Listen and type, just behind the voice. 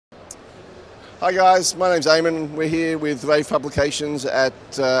Hi guys, my name's Eamon. We're here with Rave Publications at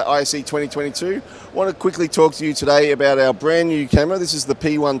ISE 2022. I want to quickly talk to you today about our brand new camera. This is the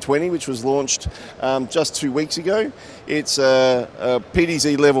P120, which was launched just 2 weeks ago. It's a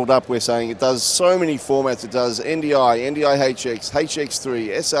PTZ leveled up, we're saying. It does so many formats. It does NDI, NDI-HX,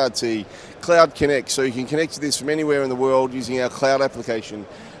 HX3, SRT, Cloud Connect, so you can connect to this from anywhere in the world using our cloud application.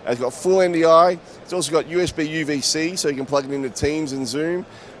 It's got full NDI. It's also got USB UVC, so you can plug it into Teams and Zoom.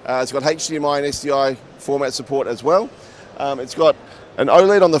 It's got HDMI and SDI format support as well. It's got an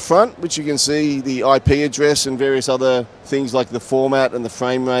OLED on the front, which you can see the IP address and various other things like the format and the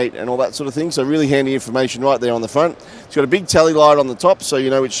frame rate and all that sort of thing. So really handy information right there on the front. It's got a big tally light on the top, so you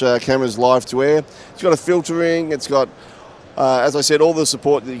know which camera is live to air. It's got a filtering. It's got, as I said, all the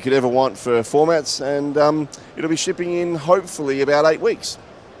support that you could ever want for formats, and it'll be shipping in hopefully about 8 weeks.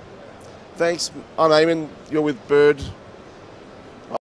 Thanks. I'm Eamon. You're with Bird.